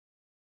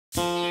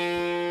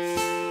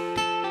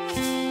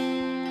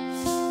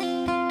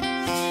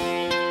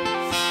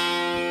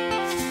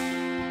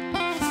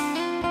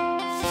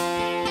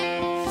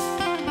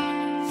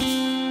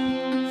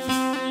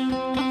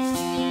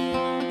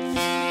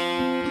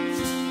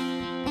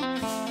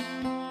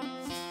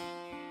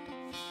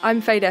I'm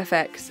Fade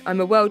FX.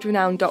 I'm a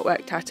world-renowned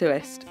dotwork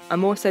tattooist.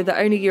 I'm also the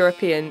only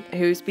European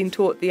who's been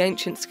taught the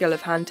ancient skill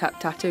of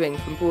hand-tap tattooing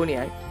from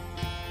Borneo.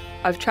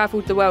 I've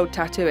travelled the world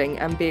tattooing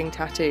and being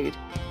tattooed.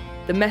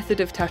 The method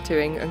of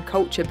tattooing and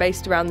culture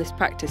based around this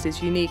practice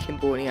is unique in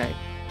Borneo.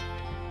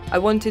 I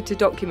wanted to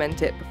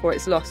document it before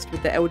it's lost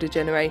with the elder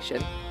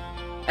generation,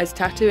 as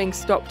tattooing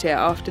stopped here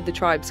after the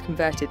tribes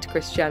converted to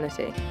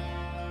Christianity.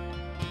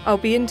 I'll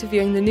be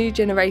interviewing the new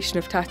generation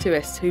of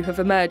tattooists who have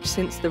emerged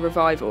since the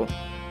revival.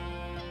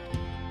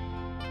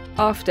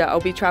 After, I'll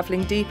be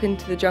travelling deep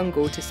into the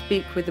jungle to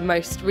speak with the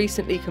most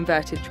recently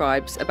converted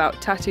tribes about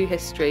tattoo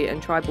history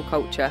and tribal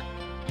culture.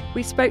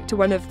 We spoke to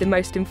one of the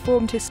most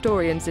informed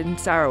historians in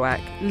Sarawak,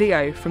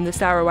 Leo from the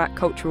Sarawak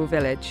Cultural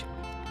Village.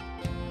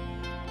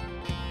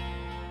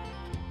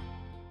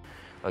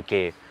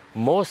 Okay,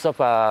 most of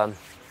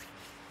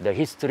the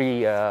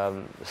history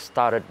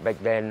started back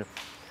then.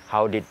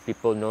 How did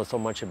people know so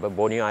much about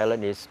Borneo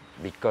Island is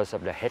because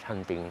of the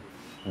headhunting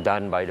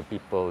done by the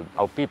people,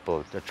 our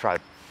people, the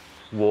tribe.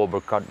 War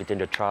broke out between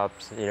the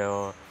tribes,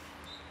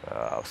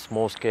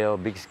 small scale,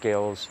 big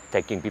scales,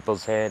 taking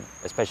people's head,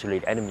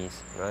 especially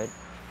enemies, right?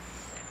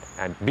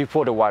 And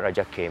before the White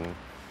Raja came.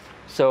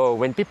 So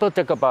when people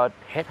talk about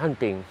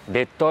headhunting,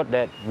 they thought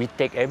that we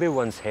take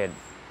everyone's head.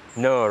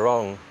 No,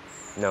 wrong.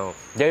 No,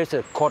 there's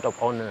a code of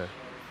honor.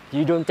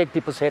 You don't take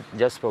people's head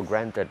just for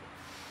granted.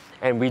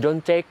 And we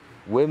don't take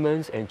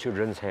women's and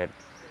children's head.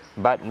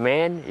 But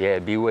men, yeah,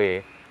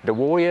 beware. The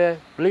warrior,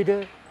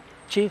 leader,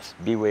 chiefs,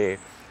 beware.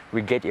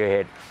 We get your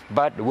head.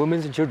 But the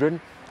women and children,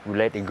 we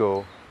let it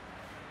go.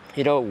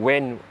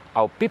 When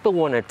our people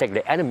want to attack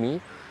the enemy,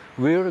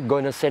 we're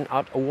going to send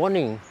out a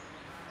warning.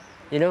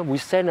 We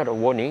send out a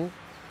warning.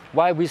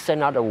 Why we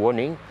send out a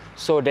warning?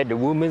 So that the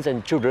women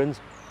and children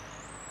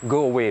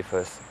go away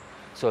first.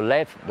 So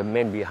left the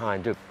men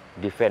behind to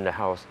defend the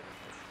house.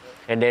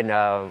 And then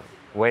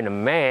when a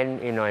man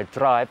in a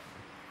tribe,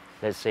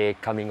 let's say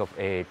coming of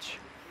age,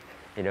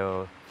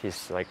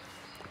 he's like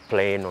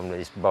plain on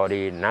his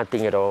body,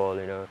 nothing at all,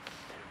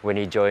 When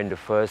he joined the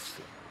first,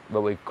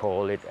 what we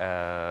call it,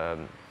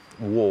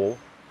 war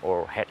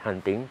or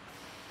headhunting,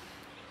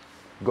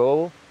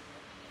 go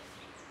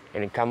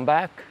and come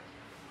back,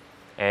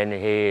 and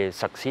he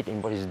succeed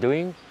in what he's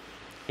doing.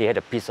 He had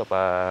a piece of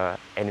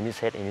enemy's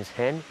head in his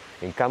hand,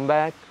 and come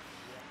back,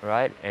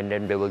 right? And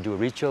then they will do a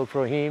ritual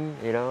for him,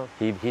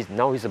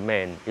 Now he's a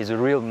man, he's a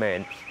real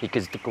man. He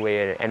can take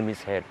away an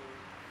enemy's head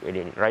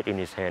right in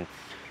his hand.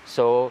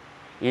 So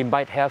he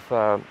might have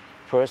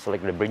first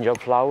like the brinjal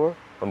flower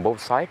on both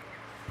sides,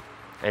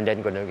 and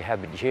then gonna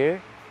have it here,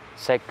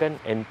 second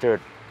and third.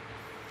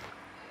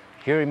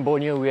 Here in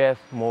Borneo we have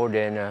more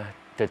than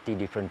 30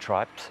 different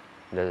tribes,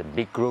 the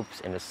big groups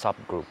and the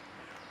subgroup.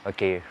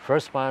 Okay,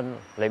 first one,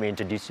 let me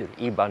introduce you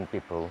to Iban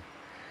people.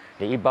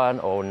 The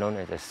Iban, or known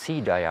as the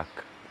Sea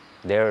Dayak,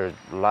 they're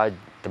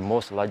the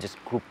most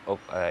largest group of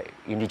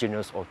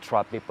indigenous or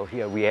tribe people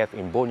here we have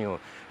in Borneo,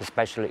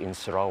 especially in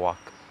Sarawak,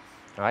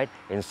 right?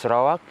 In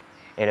Sarawak,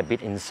 and a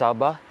bit in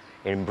Sabah,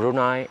 in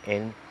Brunei,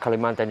 and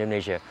Kalimantan,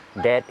 Indonesia.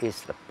 That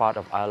is the part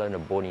of island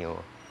of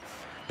Borneo.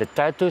 The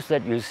tattoos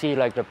that you see,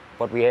 like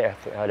what we have,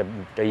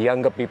 the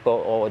younger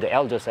people or the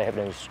elders, they have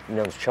on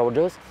the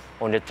shoulders,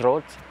 on the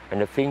throats,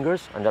 and the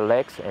fingers, and the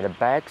legs, and the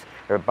backs,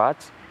 their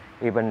butts,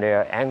 even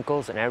their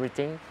ankles and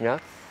everything.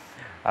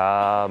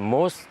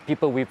 Most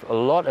people with a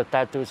lot of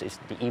tattoos is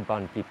the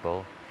Iban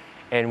people.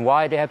 And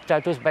why they have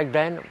tattoos back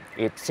then?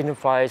 It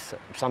signifies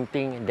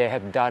something they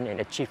have done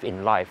and achieved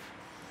in life.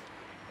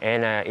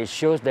 And it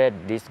shows that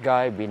this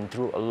guy been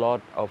through a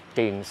lot of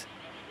things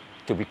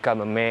to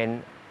become a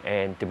man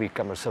and to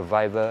become a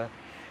survivor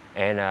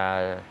and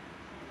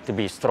to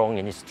be strong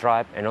in his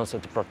tribe and also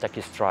to protect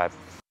his tribe.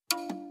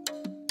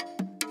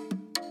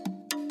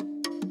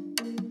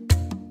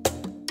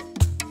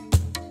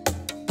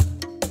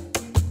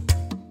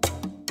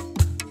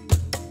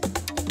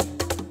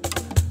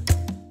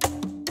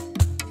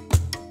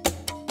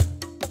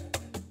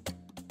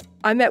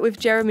 I met with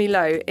Jeremy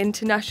Lowe,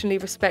 internationally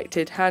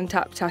respected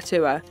hand-tap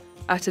tattooer,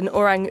 at an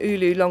Orang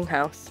Ulu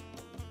longhouse.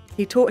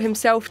 He taught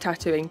himself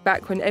tattooing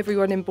back when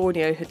everyone in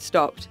Borneo had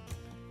stopped.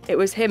 It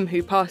was him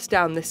who passed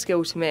down this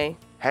skill to me.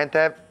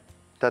 Hand-tap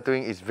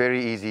tattooing is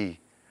very easy.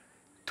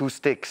 2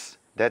 sticks,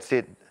 that's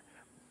it.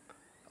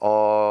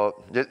 Or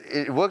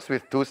it works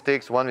with 2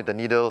 sticks, one with a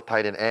needle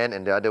tied in end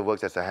and the other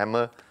works as a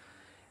hammer.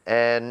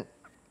 And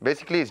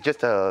basically it's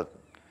just the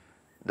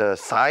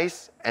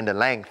size and the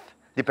length,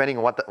 depending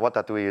on what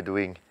tattoo you're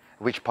doing,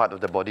 which part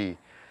of the body.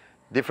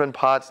 Different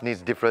parts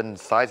needs different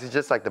sizes,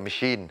 just like the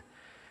machine.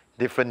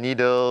 Different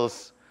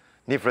needles,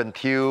 different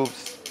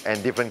tubes,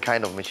 and different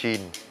kind of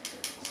machine.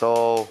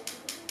 So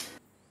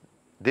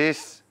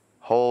this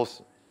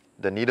holds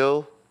the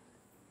needle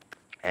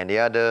and the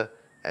other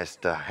as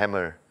the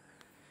hammer.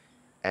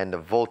 And the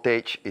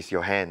voltage is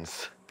your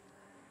hands.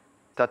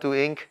 Tattoo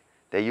ink,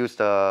 they use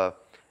the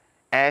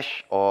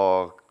ash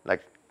or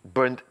like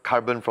burnt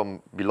carbon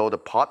from below the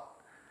pot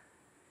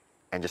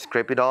and just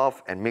scrape it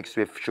off and mix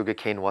with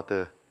sugarcane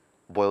water,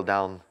 boil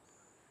down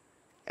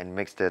and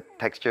mix the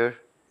texture.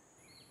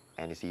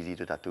 and it's easy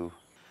to tattoo.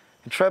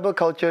 Tribal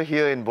culture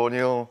here in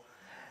Borneo,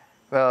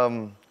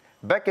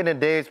 back in the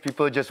days,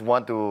 people just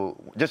want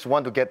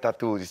to get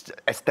tattoos. It's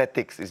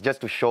aesthetics. It's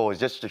just to show. It's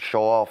just to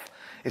show off.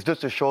 It's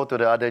just to show to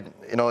the other,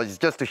 it's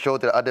just to show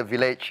to the other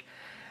village,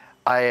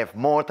 I have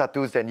more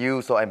tattoos than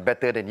you, so I'm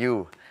better than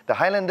you. The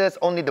Highlanders,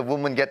 only the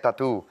women get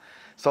tattoo.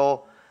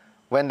 So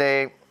when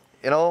they,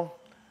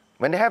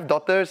 when they have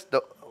daughters,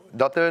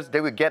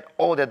 they will get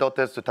all their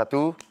daughters to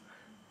tattoo,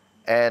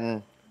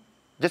 and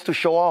just to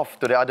show off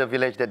to the other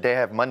village that they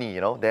have money,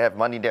 they have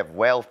money, they have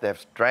wealth, they have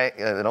strength,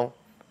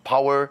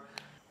 power.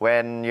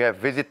 When you have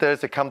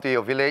visitors that come to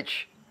your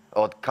village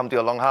or come to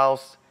your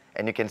longhouse,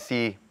 and you can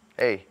see,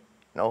 hey,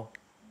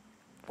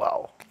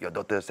 wow, your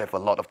daughters have a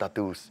lot of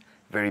tattoos,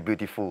 very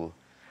beautiful.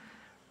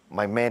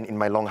 My man in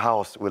my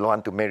longhouse will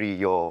want to marry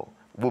your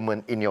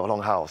woman in your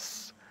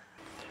longhouse.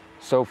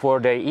 So for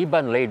the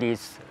Iban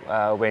ladies,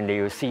 when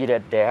you see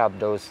that they have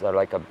those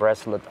like a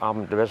bracelet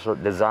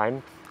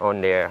design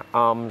on their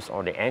arms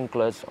or the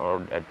anklets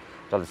or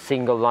the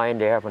single line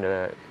they have on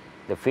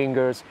the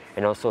fingers,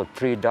 and also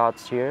 3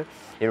 dots here,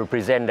 it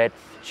represents that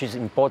she's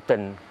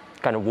important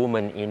kind of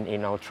woman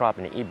in our tribe,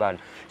 in Iban.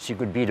 She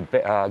could be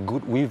the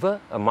good weaver,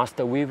 a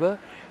master weaver.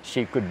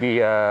 She could be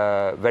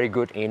very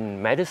good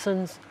in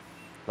medicines,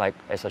 like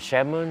as a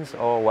shaman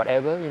or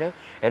whatever,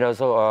 And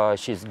also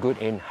she's good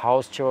in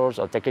house chores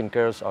or taking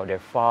care of their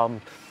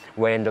farm.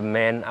 When the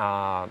men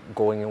are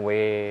going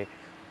away,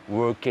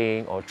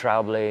 working or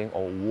traveling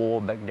or war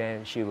back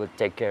then, she would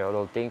take care of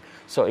all things.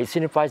 So it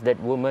signifies that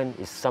woman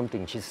is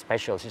something, she's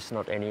special, she's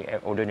not any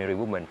ordinary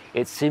woman.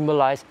 It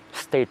symbolizes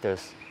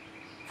status,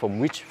 from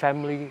which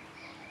family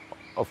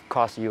of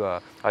caste you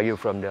are. Are you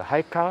from the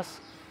high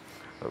caste,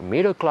 or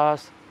middle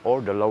class,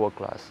 or the lower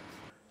class?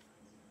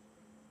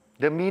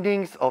 The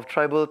meanings of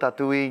tribal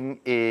tattooing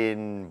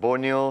in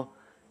Borneo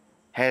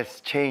has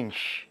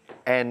changed,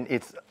 and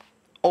it's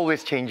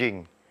always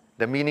changing.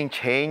 The meaning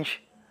changed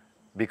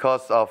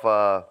because of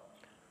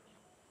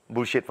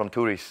bullshit from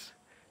tourists,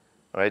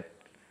 right?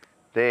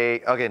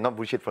 Okay, not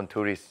bullshit from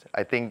tourists.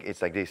 I think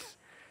it's like this.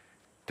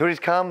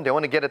 Tourists come, they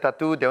want to get a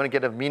tattoo, they want to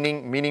get a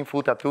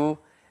meaningful tattoo,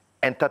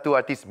 and tattoo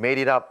artists made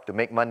it up to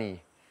make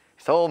money.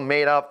 It's all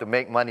made up to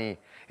make money.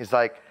 It's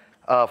like,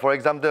 for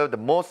example, the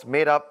most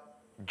made up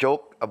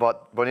joke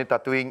about Borneo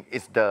tattooing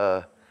is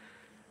a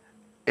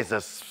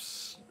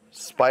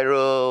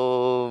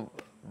spiral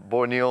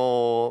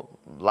Borneo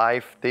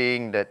life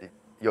thing, that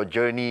your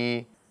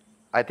journey.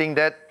 I think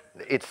that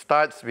it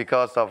starts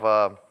because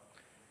of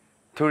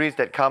tourists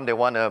that come, they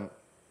want a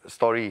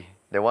story.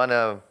 They want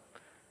a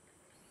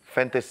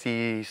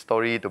fantasy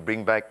story to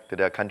bring back to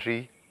their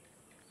country.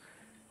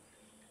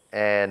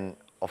 And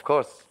of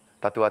course,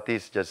 tattoo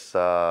artists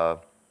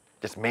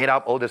just made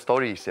up all the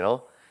stories,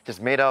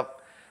 just made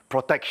up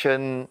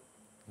protection,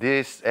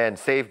 this, and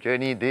safe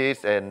journey,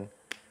 this, and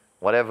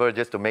whatever,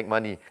 just to make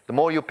money. The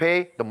more you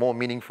pay, the more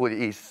meaningful it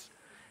is.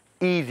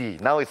 Easy.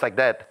 Now it's like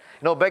that.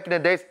 Back in the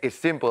days, it's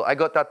simple. I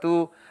got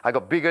tattoo, I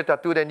got bigger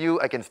tattoo than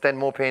you, I can stand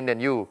more pain than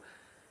you.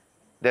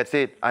 That's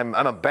it. I'm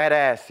a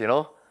badass,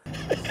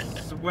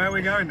 So where are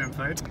we going then,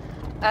 Fade?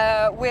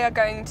 We are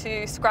going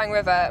to Scrang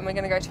River, and we're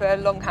going to go to a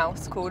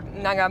longhouse called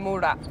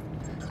Nangamura.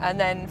 And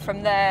then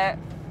from there,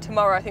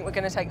 tomorrow I think we're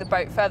going to take the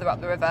boat further up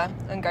the river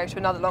and go to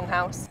another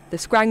longhouse. The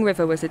Scrang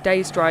River was a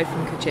day's drive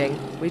from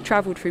Kuching. We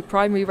travelled through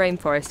primary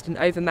rainforest and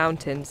over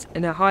mountains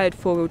in a hired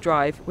 4-wheel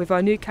drive with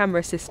our new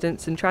camera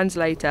assistants and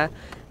translator,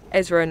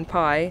 Ezra and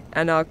Pai,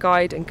 and our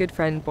guide and good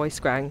friend, Boy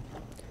Scrang.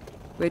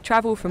 We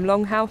travel from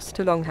longhouse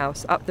to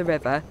longhouse up the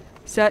river,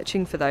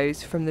 searching for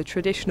those from the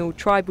traditional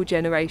tribal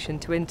generation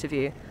to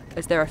interview,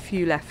 as there are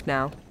few left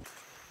now.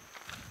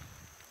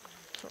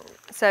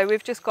 So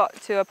we've just got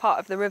to a part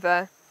of the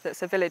river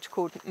that's a village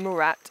called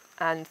Murat,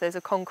 and there's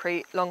a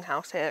concrete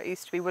longhouse here. It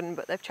used to be wooden,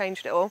 but they've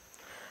changed it all.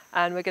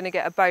 And we're going to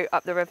get a boat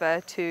up the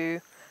river to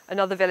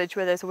another village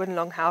where there's a wooden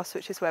longhouse,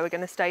 which is where we're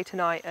going to stay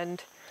tonight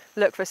and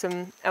look for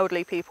some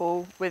elderly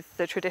people with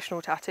the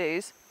traditional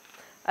tattoos.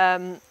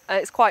 And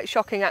it's quite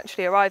shocking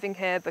actually arriving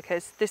here,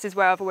 because this is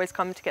where I've always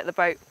come to get the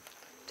boat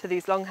to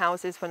these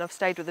longhouses when I've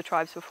stayed with the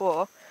tribes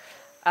before.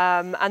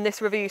 And this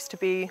river used to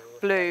be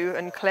blue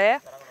and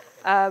clear,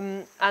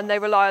 and they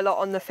rely a lot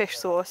on the fish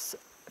source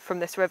from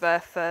this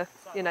river for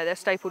their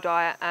staple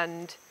diet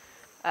and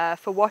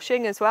for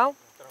washing as well.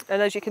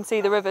 And as you can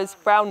see, the river's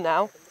brown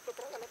now.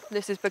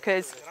 This is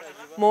because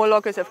more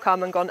loggers have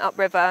come and gone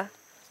upriver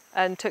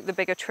and took the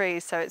bigger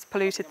trees, so it's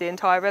polluted the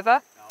entire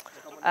river.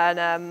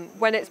 And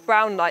when it's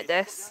brown like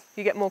this,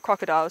 you get more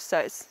crocodiles, so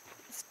it's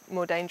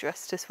more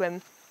dangerous to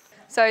swim.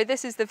 So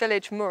this is the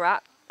village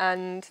Murat,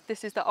 and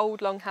this is the old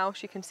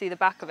longhouse. You can see the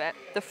back of it.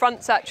 The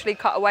front's actually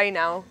cut away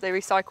now. They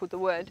recycled the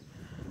wood.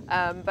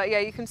 But yeah,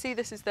 you can see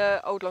this is the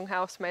old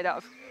longhouse made out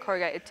of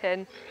corrugated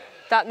tin.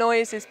 That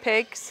noise is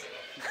pigs.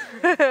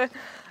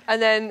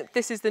 And then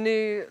this is the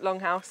new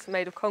longhouse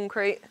made of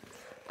concrete.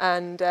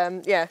 And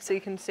yeah, so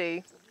you can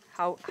see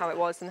how it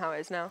was and how it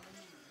is now.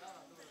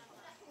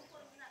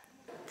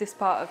 This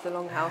part of the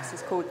longhouse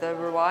is called the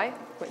Rawai,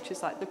 which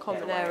is like the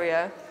common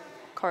area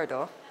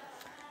corridor.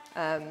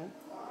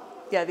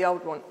 yeah, the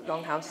old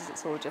longhouses,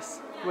 it's all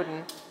just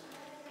wooden,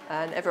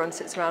 and everyone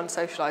sits around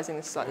socialising.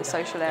 This is like the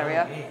social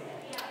area.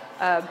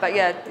 But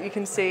yeah, you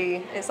can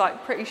see it's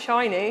like pretty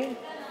shiny,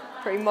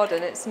 pretty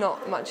modern. It's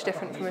not much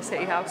different from a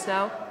city house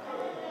now,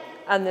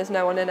 and there's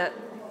no one in it.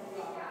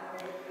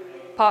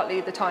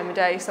 Partly the time of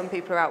day, some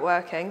people are out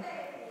working,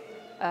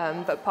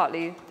 but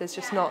partly there's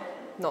just not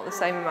the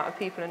same amount of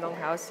people in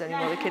longhouses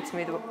anymore. The kids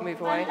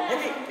move away,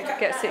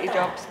 get city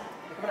jobs.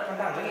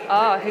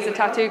 Ah, he's a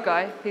tattoo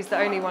guy. He's the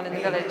only one in the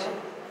village.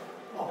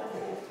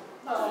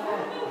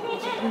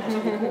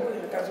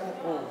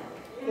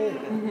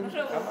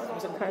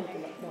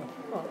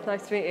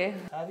 Nice to meet you.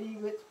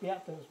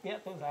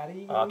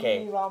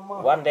 Okay,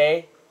 one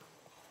day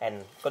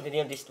and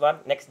continue this one,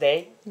 next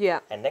day,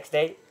 Yeah. and next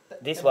day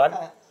this one,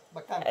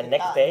 and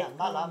next day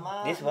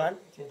this one,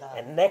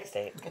 and next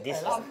day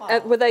this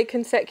one. Were they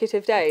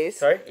consecutive days?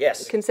 Sorry?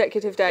 Yes.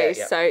 Consecutive days.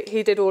 Yeah. So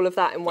he did all of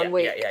that in one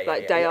week,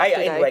 like day after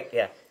day. In week,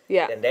 yeah.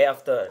 Yeah. And day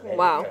after.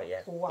 Wow.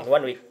 Yeah. In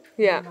 1 week.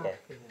 Yeah. Yeah.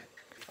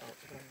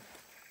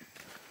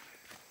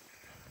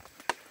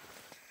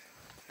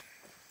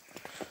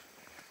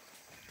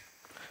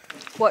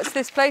 What's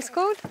this place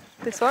called?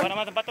 This one?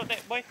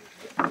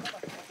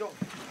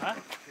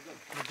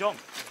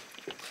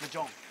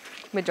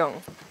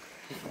 Mahjong.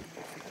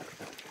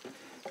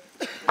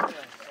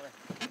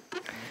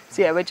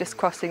 So yeah, we're just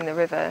crossing the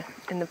river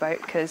in the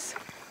boat because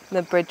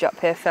the bridge up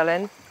here fell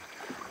in.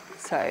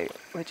 So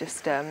we're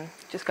just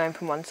going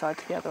from one side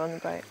to the other on the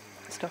boat,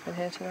 stopping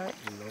here tonight.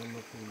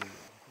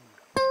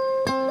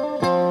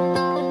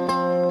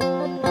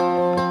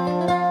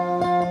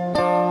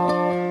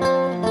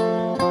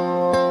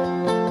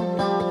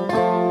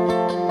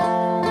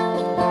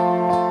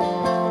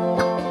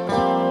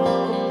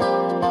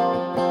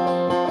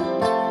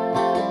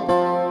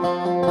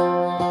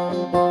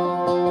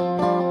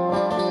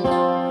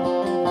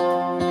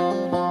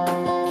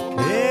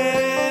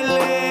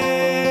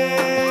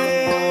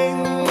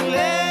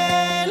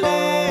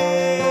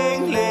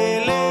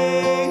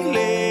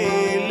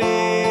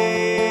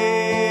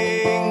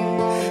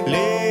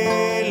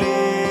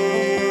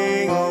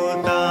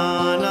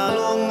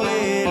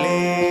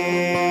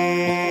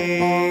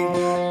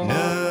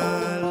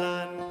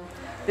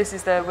 This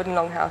is the wooden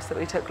longhouse that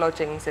we took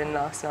lodgings in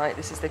last night.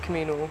 This is the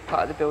communal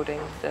part of the building,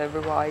 the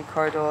Rawai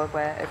corridor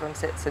where everyone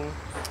sits and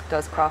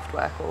does craft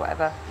work or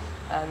whatever.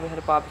 We had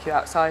a barbecue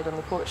outside on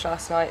the porch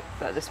last night,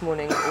 but this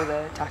morning all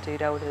the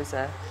tattooed elders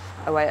are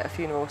away at a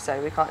funeral,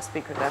 so we can't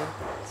speak with them.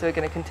 So we're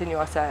going to continue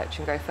our search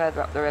and go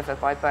further up the river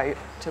by boat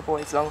to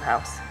Boys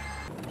Longhouse.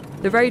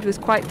 The road was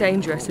quite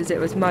dangerous as it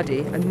was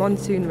muddy and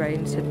monsoon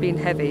rains had been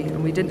heavy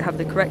and we didn't have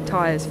the correct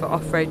tyres for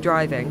off-road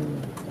driving.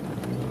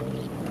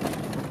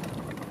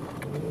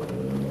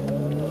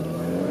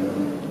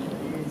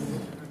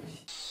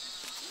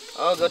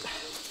 Oh, good.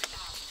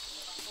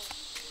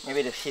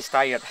 Maybe he's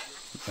tired.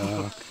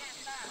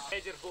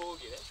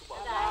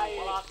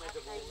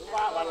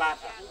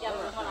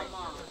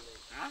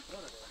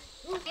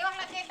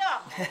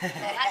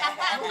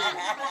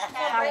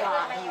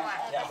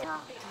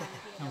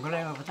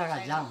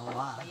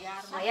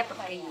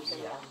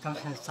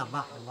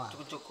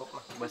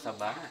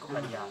 Bersabar.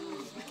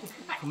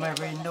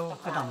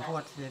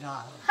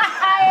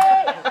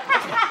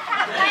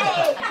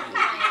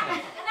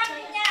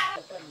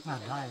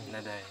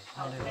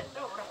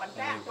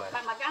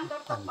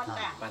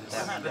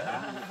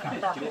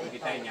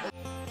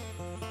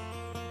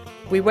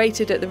 We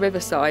waited at the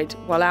riverside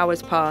while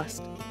hours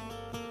passed.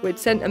 We'd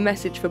sent a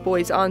message for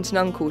Boy's aunt and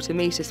uncle to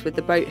meet us with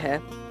the boat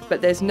here,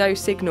 but there's no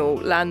signal,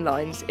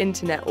 landlines,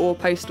 internet or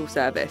postal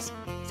service,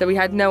 so we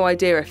had no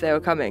idea if they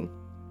were coming.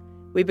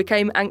 We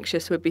became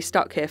anxious we'd be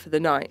stuck here for the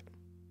night.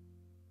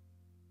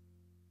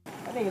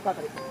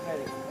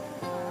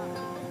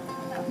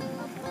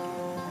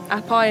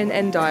 Apai and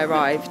Endai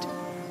arrived,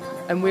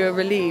 and we were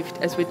relieved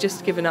as we'd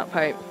just given up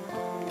hope.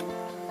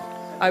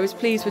 I was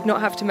pleased we'd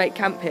not have to make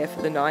camp here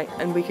for the night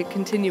and we could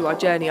continue our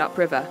journey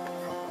upriver.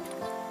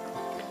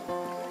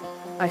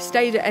 I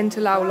stayed at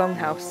Entelau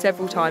Longhouse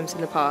several times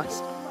in the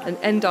past, and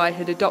Endai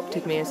had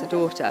adopted me as a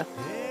daughter.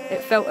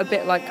 It felt a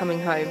bit like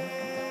coming home.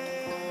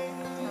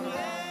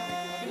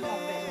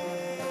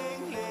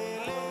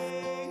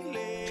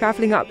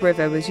 Travelling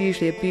upriver was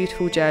usually a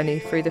beautiful journey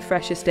through the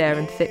freshest air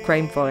and thick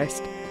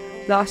rainforest.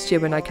 Last year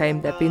when I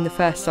came, there'd been the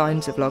first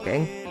signs of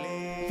logging.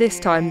 This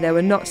time there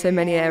were not so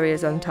many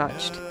areas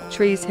untouched.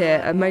 Trees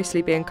here are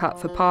mostly being cut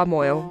for palm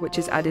oil, which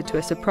is added to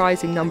a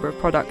surprising number of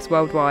products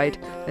worldwide,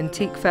 and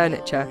teak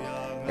furniture.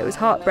 It was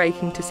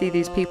heartbreaking to see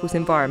these people's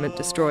environment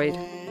destroyed.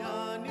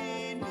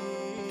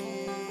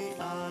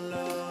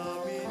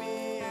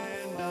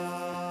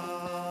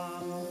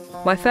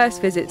 My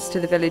first visits to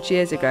the village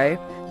years ago,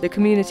 the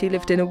community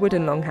lived in a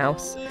wooden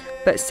longhouse,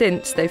 but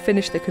since they've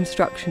finished the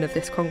construction of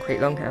this concrete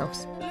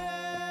longhouse.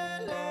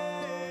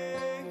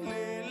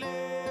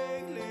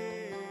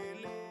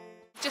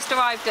 Just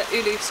arrived at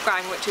Ulu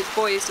Skrang, which is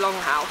Boy's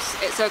Longhouse.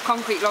 It's a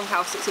concrete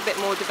longhouse, it's a bit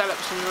more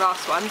developed than the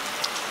last one,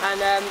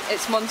 and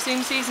it's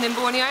monsoon season in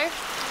Borneo,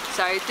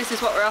 so this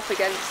is what we're up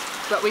against.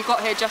 but we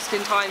got here just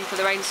in time for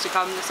the rains to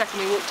come. The second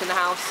we walked in the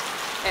house,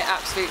 it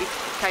absolutely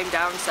came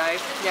down, so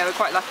yeah, we're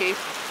quite lucky.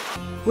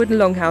 Wooden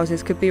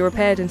longhouses could be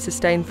repaired and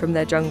sustained from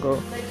their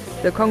jungle.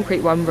 The concrete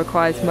one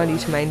requires money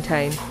to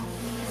maintain.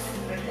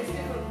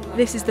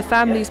 This is the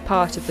family's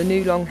part of the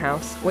new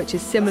longhouse, which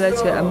is similar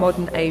to a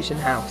modern Asian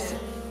house.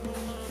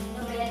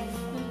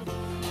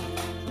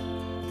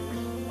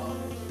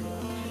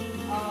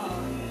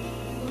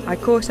 I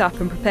caught up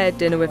and prepared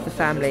dinner with the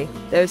family.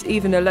 There was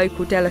even a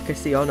local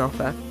delicacy on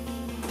offer.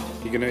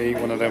 You gonna eat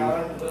one of them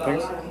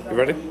things? You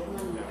ready?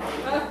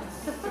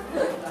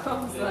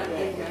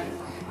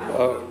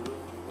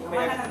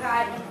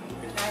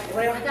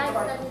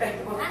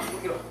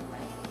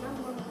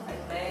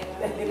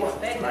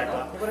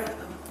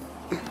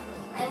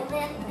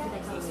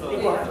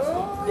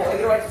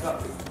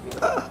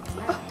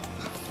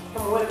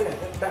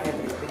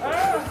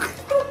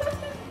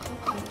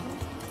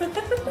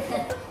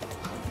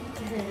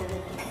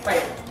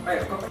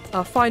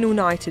 Our final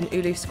night in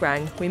Ulu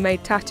Skrang, we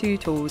made tattoo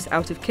tools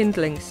out of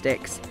kindling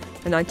sticks,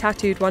 and I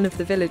tattooed one of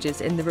the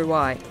villagers in the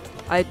Ruai.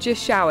 I had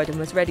just showered and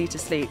was ready to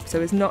sleep, so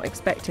was not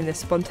expecting this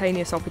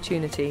spontaneous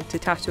opportunity to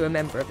tattoo a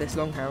member of this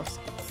longhouse.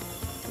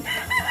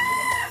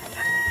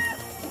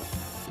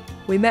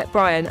 We met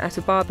Brian at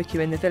a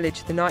barbecue in the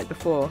village the night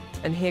before,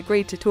 and he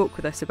agreed to talk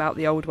with us about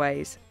the old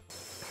ways.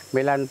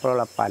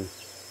 98.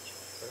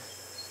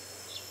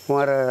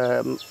 Umur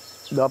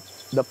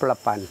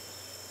 28.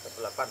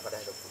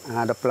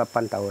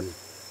 28 tahun.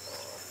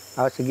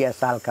 Aku segi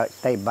asal ke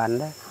Iban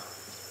dah.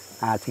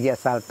 Segi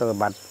asal tu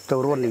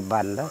turun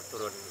Iban dah.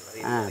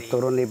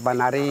 Turun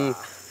Iban hari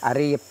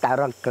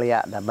tarang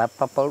keliak dah.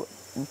 Berapa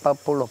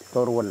puluh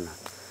turun.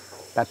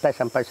 Tata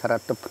sampai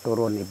 100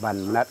 turun Iban.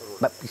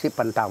 Bisi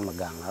pantang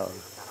megang.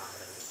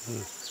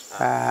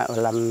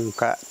 Ulam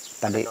ke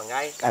tadi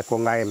aku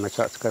ngai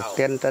masuk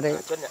sekalian tadi.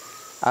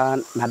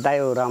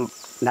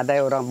 Nadai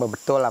orang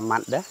betul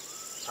amat dah.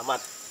 Amat.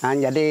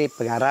 Jadi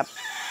pengharap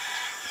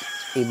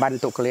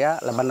Iban tu kelia,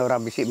 laban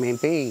orang bisi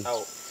mimpi.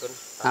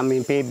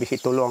 Mimpi bisi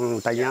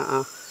tolong tanya.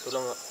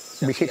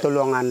 Bisi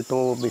tolongan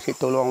tu, bisi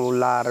tolong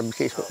ular,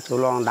 bisi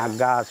tolong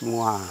naga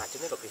semua.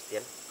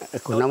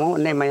 Aku nama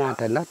ni maya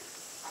tenat.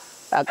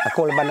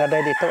 Aku laban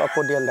ada di tu, aku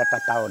dia dah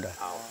tak tahu dah.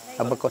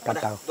 Aku tak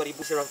tahu.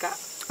 2000 serangka.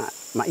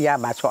 Ya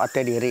masuk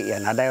atas diri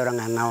ya, ada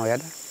orang ngau ya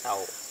dah.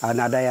 Tahu.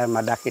 Ada yang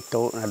madah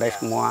itu, ada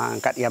semua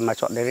angkat yang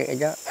masuk diri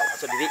aja.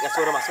 Masuk diri,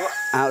 ngasuh orang masuk.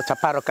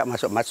 Siapa rokat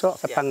masuk,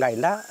 siapa enggak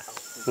indah.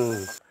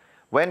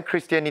 When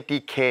Christianity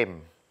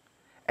came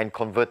and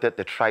converted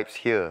the tribes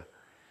here,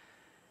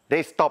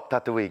 they stopped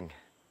tattooing,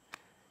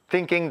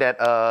 thinking that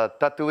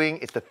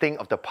tattooing is the thing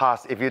of the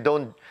past. If you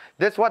don't,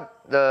 that's what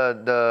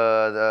what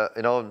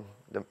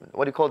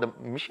do you call the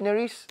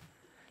missionaries?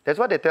 That's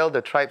what they tell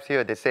the tribes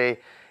here. They say,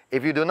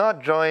 if you do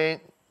not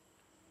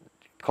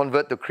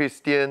convert to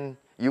Christian,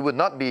 you would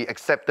not be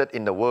accepted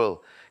in the world.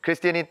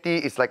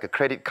 Christianity is like a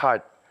credit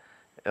card,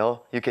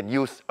 you can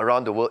use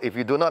around the world. If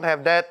you do not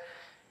have that,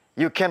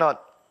 you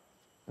cannot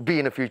be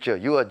in the future.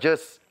 You are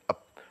just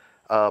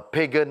a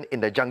pagan in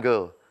the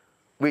jungle,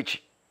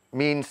 which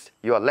means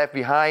you are left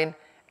behind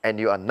and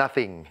you are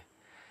nothing.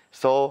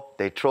 So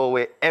they throw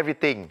away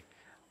everything,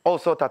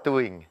 also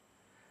tattooing.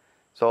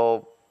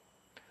 So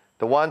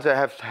the ones that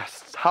have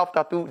half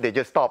tattoo, they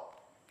just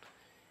stop.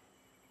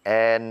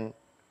 And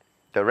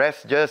the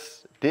rest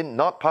just did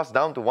not pass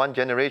down to one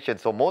generation.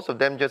 So most of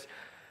them just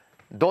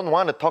don't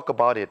want to talk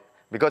about it.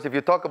 Because if you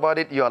talk about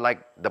it, you are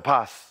like the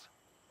past.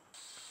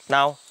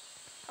 Now,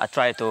 I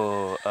try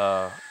to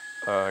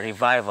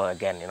revive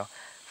again,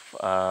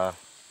 the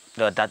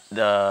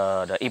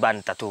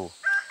Iban tattoo.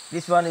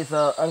 This one is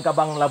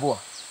Engkabang Labua.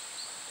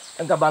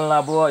 Engkabang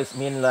Labua is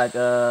mean like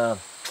the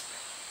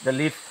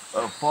leaf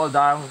fall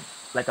down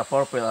like a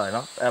purple,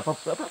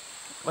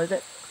 what is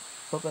it?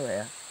 Purple,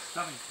 yeah.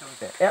 Stomach.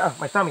 Yeah,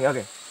 my stomach,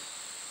 okay.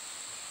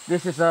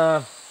 This is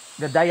the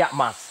Dayak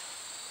mask.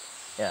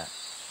 Yeah,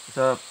 it's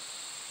a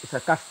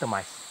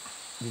customized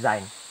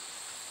design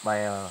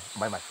by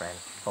my friend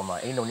from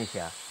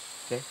Indonesia.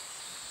 Okay.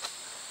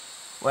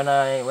 When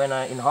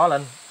I in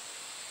Holland,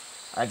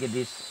 I get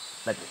this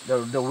like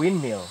the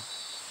windmill.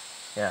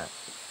 Yeah,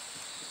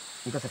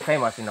 because it's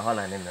famous in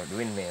Holland in the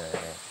windmill.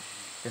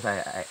 Because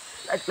I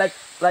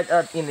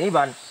in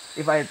Iban,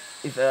 if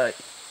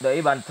the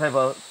Iban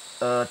travel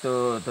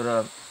to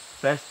the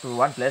place to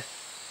one place,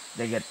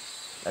 they get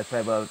a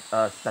travel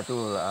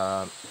tattoo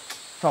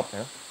shop,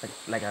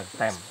 like a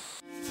stamp.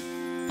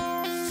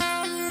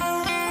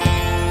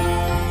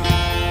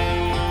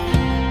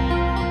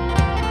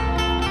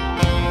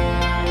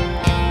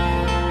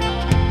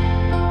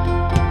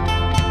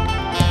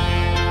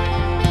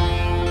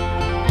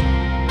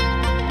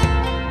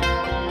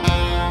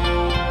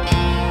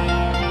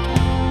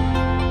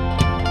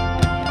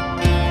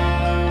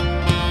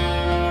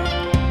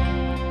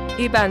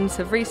 Ibans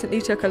have recently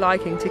took a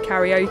liking to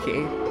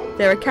karaoke.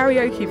 There are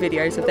karaoke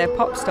videos of their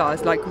pop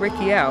stars like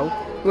Ricky L,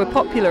 who are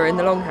popular in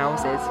the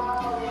longhouses.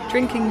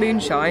 Drinking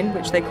moonshine,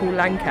 which they call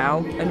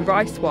langkau, and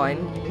rice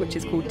wine, which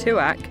is called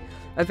tuak,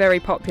 are very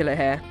popular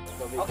here.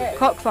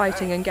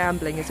 Cockfighting and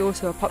gambling is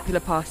also a popular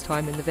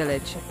pastime in the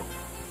village.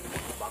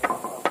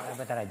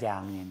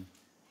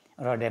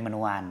 Rode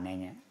menuan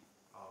nanya.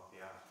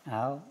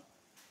 Oh,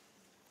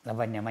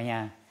 lawannya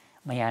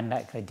maya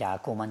nak kerja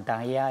aku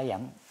mentang ya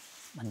yang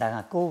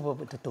mentang aku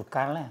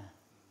bertukar lah.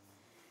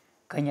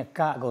 Kanya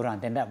kak orang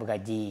tidak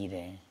bergaji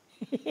deh.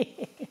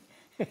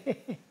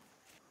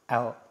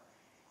 Oh,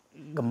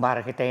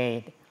 gambar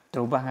kita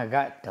terubah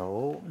agak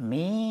tu,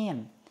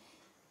 min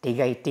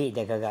 3 itik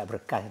jaga agak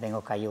berkas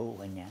tengok kayu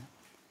kanya.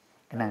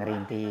 Kena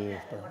rintis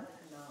tu.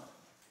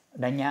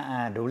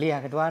 Danya dulu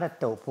ya ketua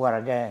tu puar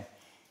agak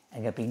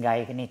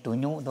pinggai kini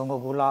tunjuk tunggu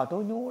gula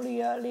tunjuk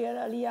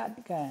lihat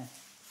kan.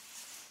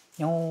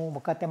 Nyo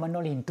berkata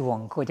mana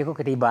lintuang ko jago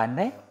ketiban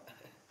deh.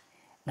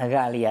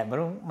 Naga lihat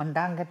baru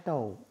mendang ke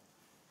tu.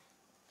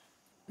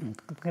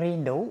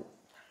 Kerindu.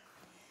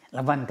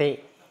 Laban te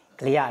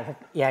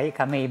keliak ya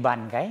kami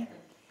Iban kai.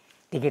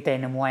 Kita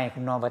nemuai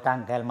kuno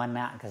batang kal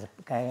mana ke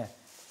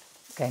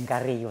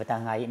kari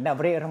batang ai. Ndak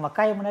beri rumah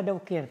kai mana ada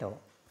ukir tu.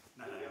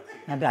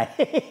 Nada.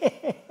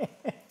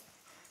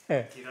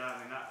 Kira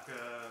nak ke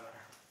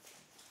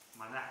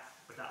mana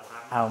pada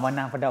orang.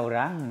 Mana pada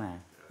orang nah.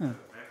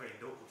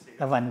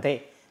 Lawan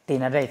te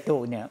tina dai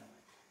tu nya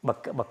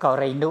bakau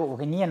rindu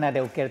kini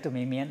ada ukir tu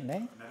mimian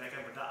deh.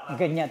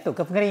 Kenya tu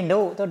ke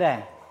rindu tu dah.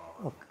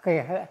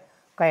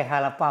 Kayak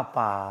hal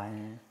apa-apa.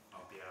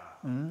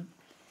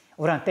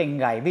 Orang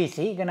tinggai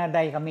bisi kena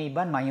dai kami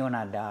Iban mayu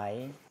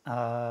nadai.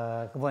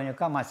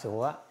 Kebanyakan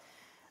masuk.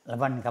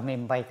 Laban kami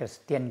sampai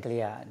Kristian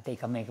kelia, nanti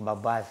kami ke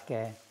babas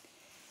ke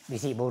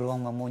bisi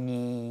burung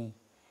memunyi.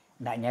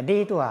 Ndak nyadi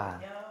tu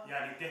Ya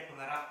di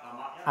pengarap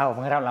lamanya.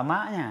 Pengarap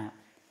lamanya.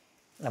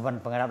 Laban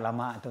pengarap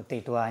lama tu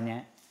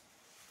tuanya.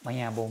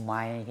 Maya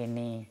bomai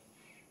kini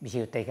bisi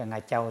utai ke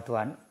ngacau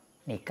tuan.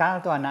 Nikal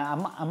tuan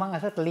amang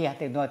asal telia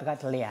tu dekat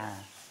telia.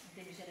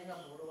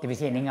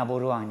 Bisi ninga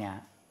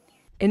buruangnya.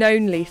 In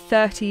only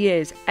 30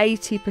 years,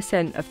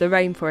 80% of the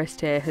rainforest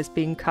here has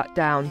been cut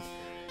down.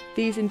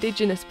 These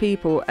indigenous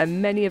people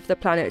and many of the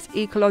planet's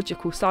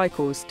ecological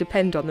cycles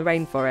depend on the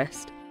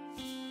rainforest.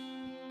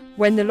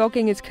 When the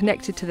logging is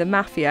connected to the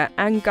mafia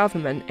and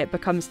government, it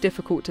becomes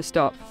difficult to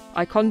stop.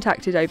 I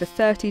contacted over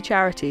 30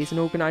 charities and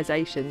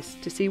organisations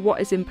to see what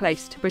is in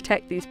place to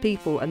protect these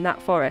people and that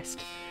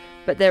forest,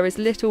 but there is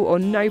little or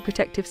no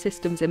protective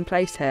systems in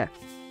place here.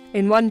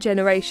 In one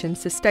generation,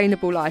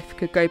 sustainable life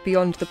could go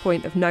beyond the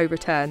point of no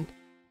return.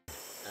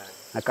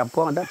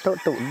 Kampung dah tu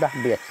dah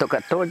biar tu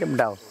kat tu je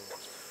dah.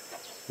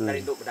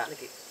 Dari duk bedak ni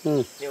ki.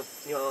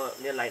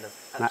 Ni lain tu.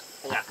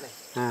 Enggak ni.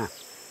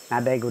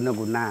 Ada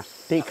guna-guna.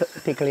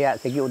 Ti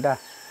keliat segi udah.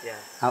 Ya.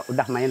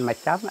 Udah main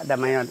macam ada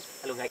main.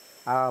 Lalu ngai.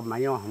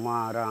 Mayo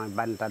semua orang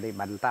bantah di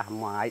bantah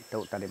semua itu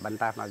tadi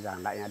bantah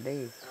majang ndak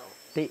nyadi.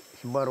 Ti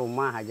sebuah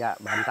rumah aja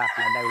bantah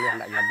ada yang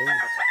ndak nyadi.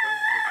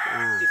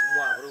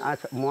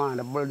 Semua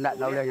double ndak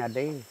boleh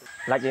nyadi.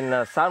 Like in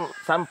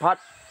some part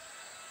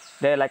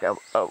they like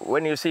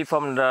when you see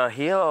from the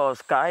hill or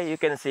sky you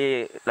can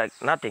see like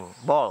nothing,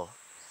 ball.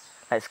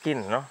 Like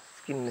skin, no?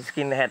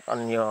 Skin head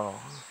on your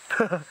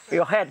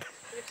your head.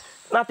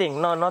 Nothing,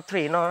 no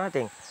tree, no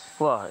nothing.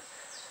 Wow.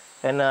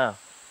 And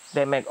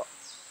they make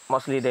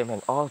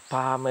all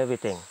palm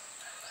everything.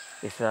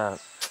 It's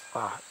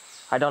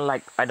I don't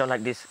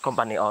like this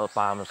company all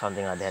palm or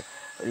something like that.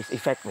 It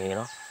affect me, you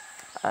know.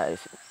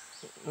 It's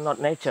not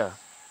nature.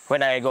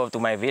 When I go to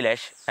my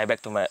village, I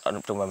back to my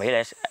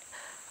village.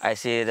 I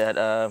see that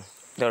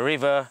the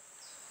river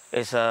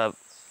is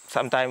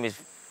sometimes it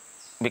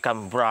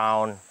become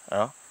brown, you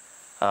know,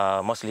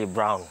 mostly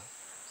brown.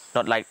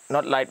 Not like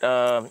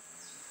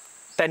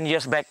 10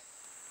 years back,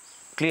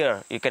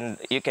 clear. You can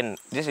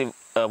this is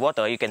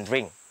water you can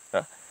drink.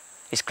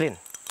 It's clean.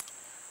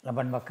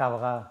 Laban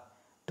baka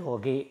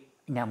togi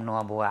nyam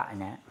noa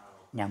buahnya,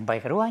 nyampai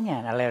ke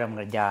ruangnya, alarm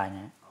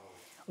kerjanya.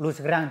 Lu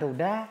sekarang tu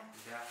udah,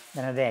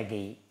 dan ada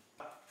lagi.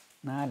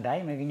 Nah, ada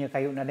yang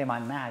kayu ada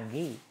mana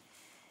lagi?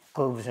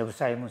 Kau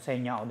besar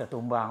musanya udah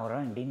tumbang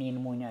orang, dini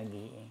nemunya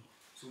lagi.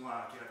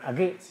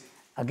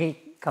 Agi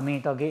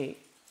kami tu agi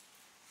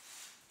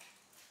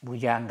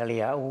bujang kali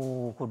ya,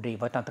 kudi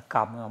batang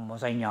tekam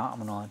musanya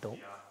mana tu.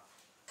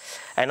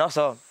 And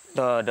also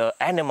the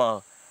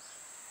animal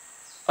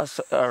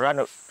also,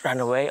 run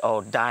away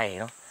or die, you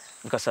know,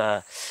 because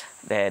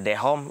their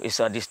home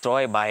is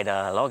destroyed by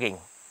the logging.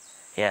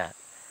 Yeah,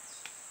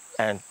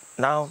 and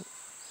now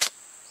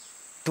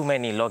too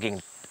many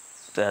logging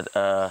that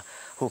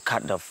who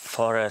cut the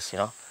forest, you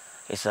know,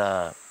 it's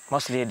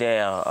mostly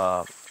they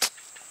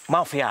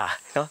mafia,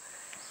 you know.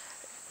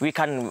 We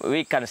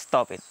can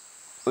stop it.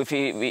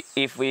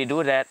 If we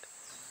do that,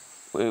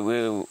 we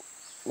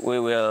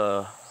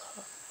will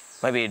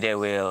maybe they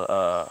will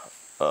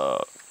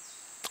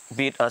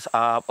beat us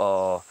up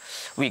or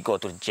we go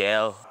to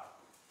jail.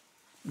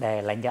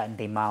 Để lãnh nhận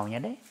thì màu nhá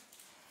đấy.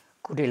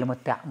 Cô đi là một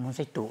tạng muốn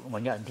xây tụ mà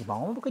nhận thì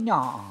máu nó có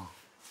nhỏ.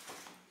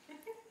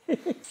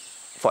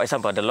 For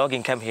example, the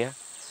logging came here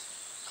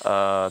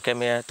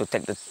to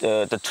take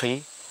the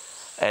tree,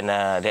 and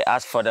they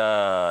asked for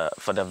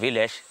the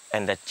village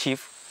and the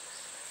chief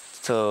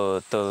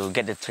to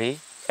get the tree,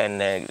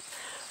 and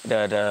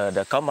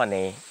the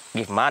company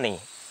give money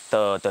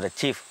to the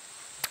chief.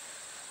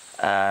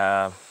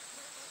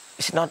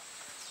 It's not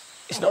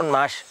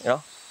much, you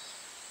know,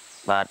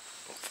 but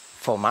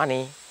for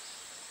money,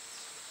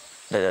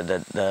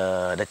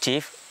 the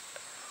chief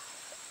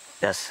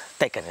just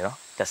taken, you know,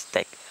 just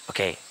take.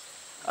 Okay,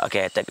 I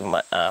take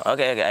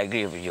okay, I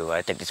agree with you.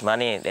 I take this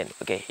money, then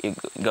okay, you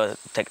go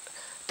take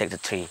the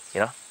tree,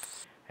 you know.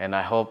 And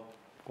I hope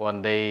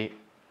one day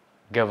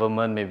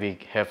government maybe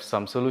have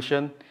some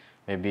solution,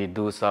 maybe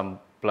do some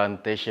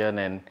plantation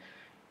and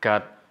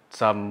cut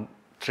some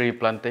tree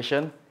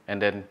plantation,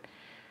 and then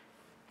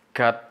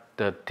cut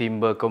the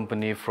timber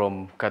company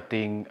from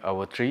cutting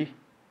our tree,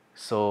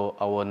 so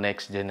our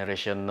next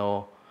generation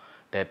know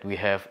that we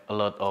have a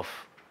lot of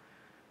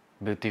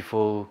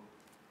beautiful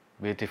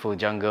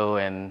jungle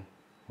and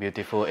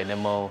beautiful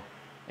animal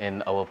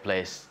in our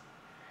place.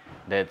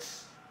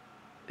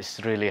 It's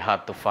really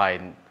hard to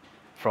find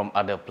from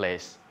other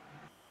place.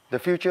 The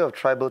future of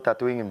tribal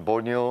tattooing in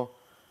Borneo,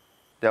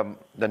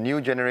 the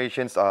new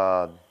generations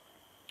are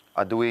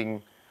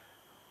doing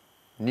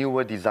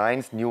newer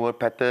designs, newer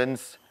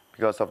patterns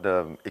because of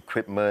the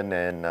equipment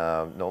and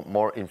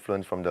more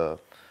influence from the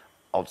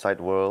outside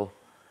world.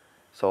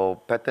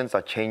 So patterns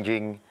are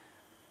changing,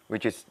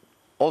 which is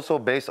also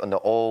based on the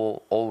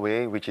old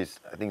way, which is,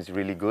 I think, is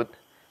really good.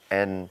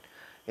 And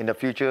in the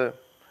future,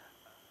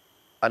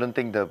 I don't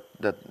think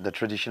the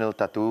traditional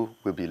tattoo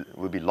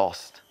will be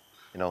lost,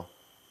 you know,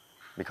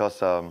 because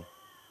the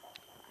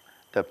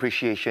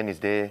appreciation is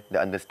there,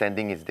 the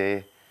understanding is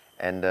there,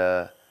 and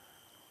the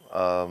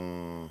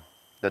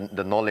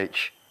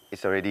knowledge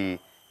is already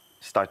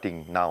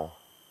starting now.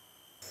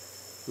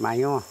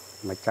 Mayo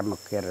macam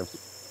ukir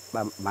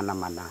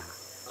mana-mana.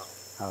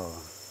 Oh.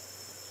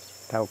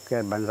 Tahu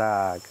ukir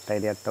bangsa kita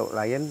dia tahu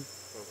lain,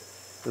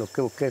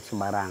 ukir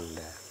sembarang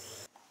dah.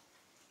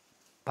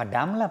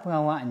 Padamlah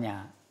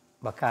pengawaknya,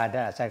 bakal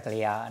ada asal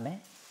kelia ni.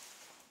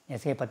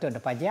 Yang saya patut ada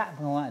pajak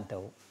pengawak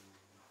tu.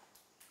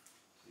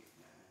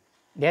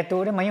 Dia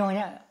tu dia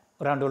mayuhnya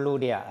orang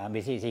dulu dia,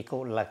 bisi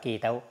siku lelaki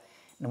tahu,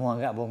 nemu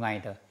agak bungai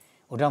tu.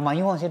 Udah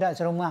mayuh saya dah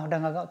serumah udah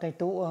agak tu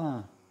itu.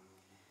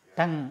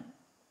 Tang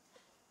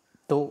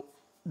tu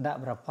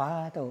tak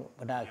berapa tu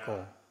pada aku.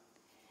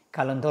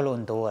 Kalau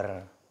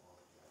luntur.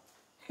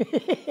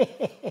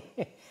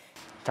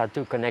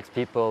 Tattoo connects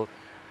people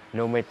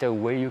no matter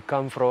where you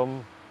come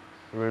from,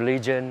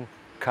 religion,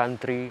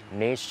 country,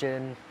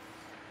 nation,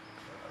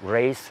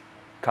 race,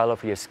 color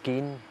of your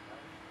skin.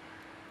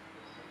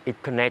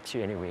 It connects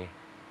you anyway.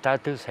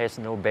 Tattoos has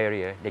no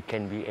barrier, they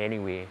can be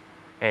anywhere,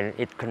 and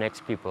it connects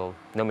people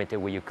no matter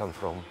where you come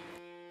from.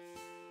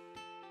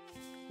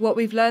 What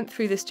we've learnt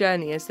through this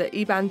journey is that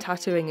Iban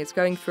tattooing is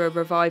going through a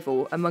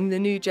revival among the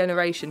new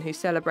generation who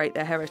celebrate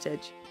their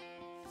heritage.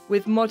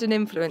 With modern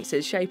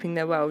influences shaping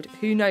their world,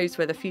 who knows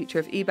where the future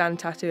of Iban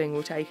tattooing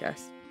will take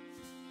us?